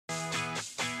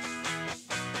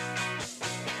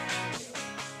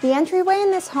The entryway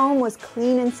in this home was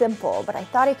clean and simple, but I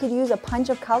thought I could use a punch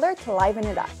of color to liven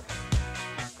it up.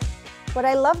 What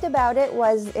I loved about it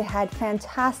was it had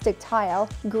fantastic tile,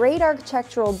 great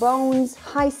architectural bones,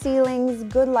 high ceilings,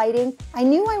 good lighting. I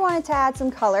knew I wanted to add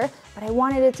some color, but I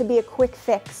wanted it to be a quick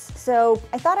fix. So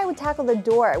I thought I would tackle the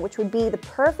door, which would be the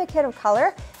perfect hit of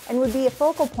color and would be a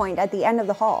focal point at the end of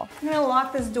the hall. I'm gonna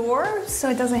lock this door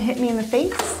so it doesn't hit me in the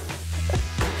face.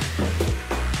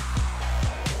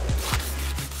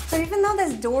 So even though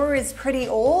this door is pretty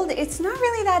old, it's not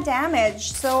really that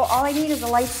damaged. So all I need is a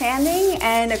light sanding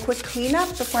and a quick cleanup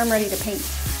before I'm ready to paint.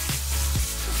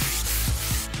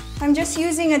 I'm just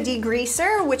using a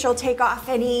degreaser, which will take off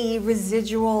any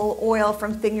residual oil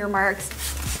from finger marks.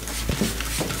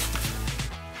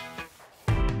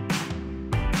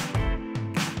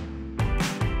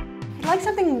 I'd like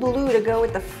something blue to go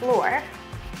with the floor.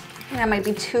 That might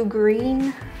be too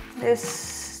green.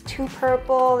 This too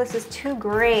purple, this is too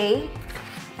gray.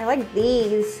 I like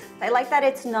these. I like that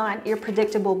it's not your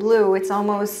predictable blue. It's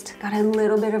almost got a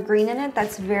little bit of green in it.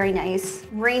 That's very nice.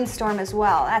 Rainstorm as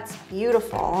well. That's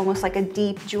beautiful. Almost like a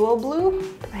deep jewel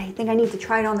blue. But I think I need to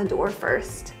try it on the door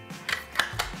first.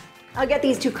 I'll get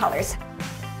these two colors.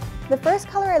 The first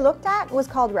color I looked at was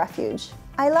called Refuge.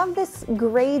 I love this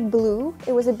gray blue.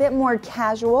 It was a bit more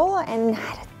casual and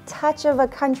had a touch of a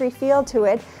country feel to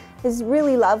it. Is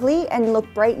really lovely and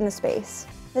looked bright in the space.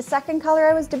 The second color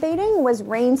I was debating was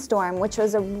Rainstorm, which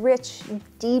was a rich,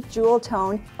 deep jewel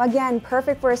tone. Again,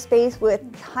 perfect for a space with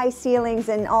high ceilings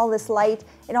and all this light.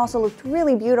 It also looked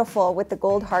really beautiful with the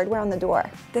gold hardware on the door.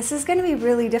 This is gonna be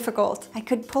really difficult. I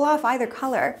could pull off either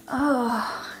color.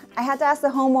 Oh, I had to ask the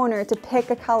homeowner to pick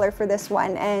a color for this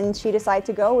one, and she decided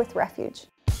to go with Refuge.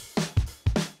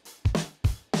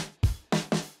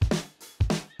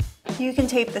 You can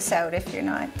tape this out if you're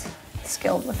not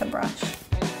skilled with a brush.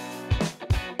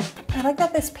 I like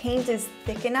that this paint is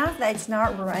thick enough that it's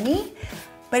not runny,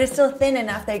 but it's still thin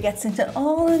enough that it gets into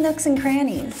all the nooks and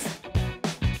crannies.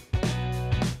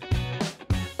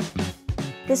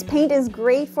 This paint is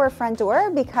great for a front door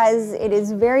because it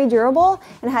is very durable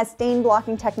and has stain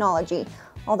blocking technology.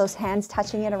 All those hands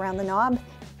touching it around the knob,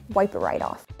 wipe it right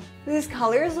off. This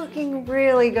color is looking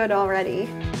really good already.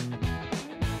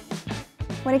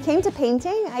 When it came to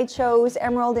painting, I chose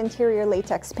Emerald Interior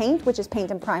Latex Paint, which is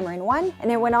paint and primer in one,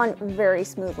 and it went on very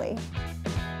smoothly.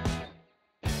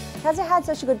 Because it had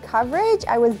such good coverage,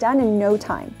 I was done in no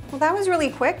time. Well, that was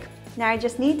really quick. Now I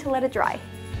just need to let it dry.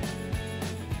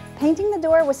 Painting the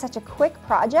door was such a quick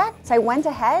project, so I went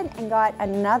ahead and got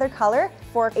another color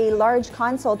for a large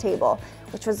console table,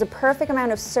 which was the perfect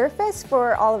amount of surface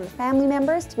for all of the family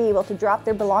members to be able to drop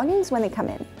their belongings when they come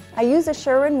in. I used a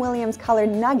Sherwin-Williams colored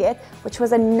Nugget, which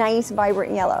was a nice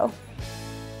vibrant yellow.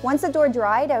 Once the door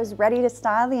dried, I was ready to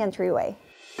style the entryway.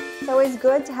 It's always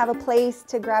good to have a place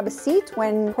to grab a seat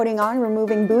when putting on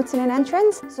removing boots in an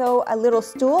entrance, so a little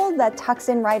stool that tucks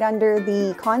in right under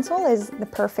the console is the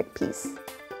perfect piece.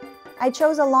 I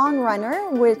chose a long runner,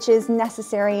 which is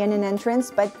necessary in an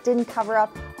entrance, but didn't cover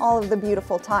up all of the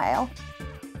beautiful tile.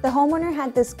 The homeowner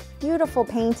had this beautiful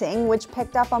painting which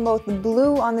picked up on both the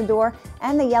blue on the door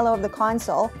and the yellow of the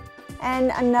console,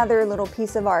 and another little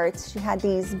piece of art. She had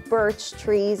these birch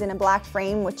trees in a black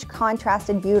frame which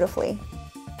contrasted beautifully.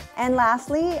 And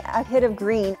lastly, a hit of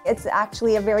green. It's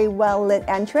actually a very well lit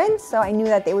entrance, so I knew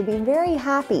that they would be very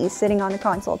happy sitting on the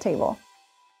console table.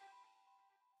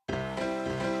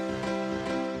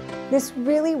 This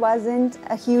really wasn't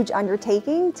a huge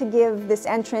undertaking to give this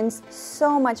entrance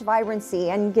so much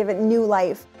vibrancy and give it new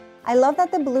life. I love that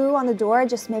the blue on the door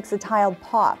just makes the tile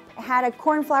pop. It had a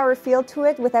cornflower feel to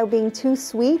it without being too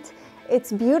sweet.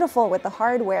 It's beautiful with the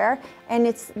hardware, and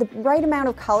it's the right amount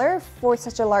of color for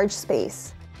such a large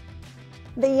space.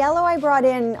 The yellow I brought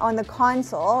in on the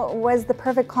console was the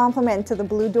perfect complement to the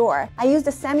blue door. I used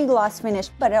a semi-gloss finish,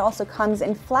 but it also comes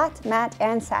in flat, matte,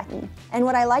 and satin. And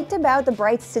what I liked about the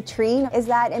bright citrine is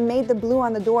that it made the blue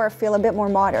on the door feel a bit more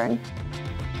modern.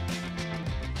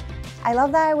 I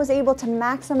love that I was able to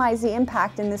maximize the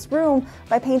impact in this room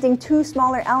by painting two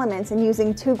smaller elements and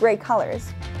using two great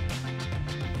colors.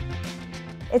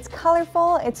 It's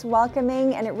colorful, it's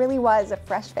welcoming, and it really was a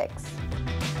fresh fix.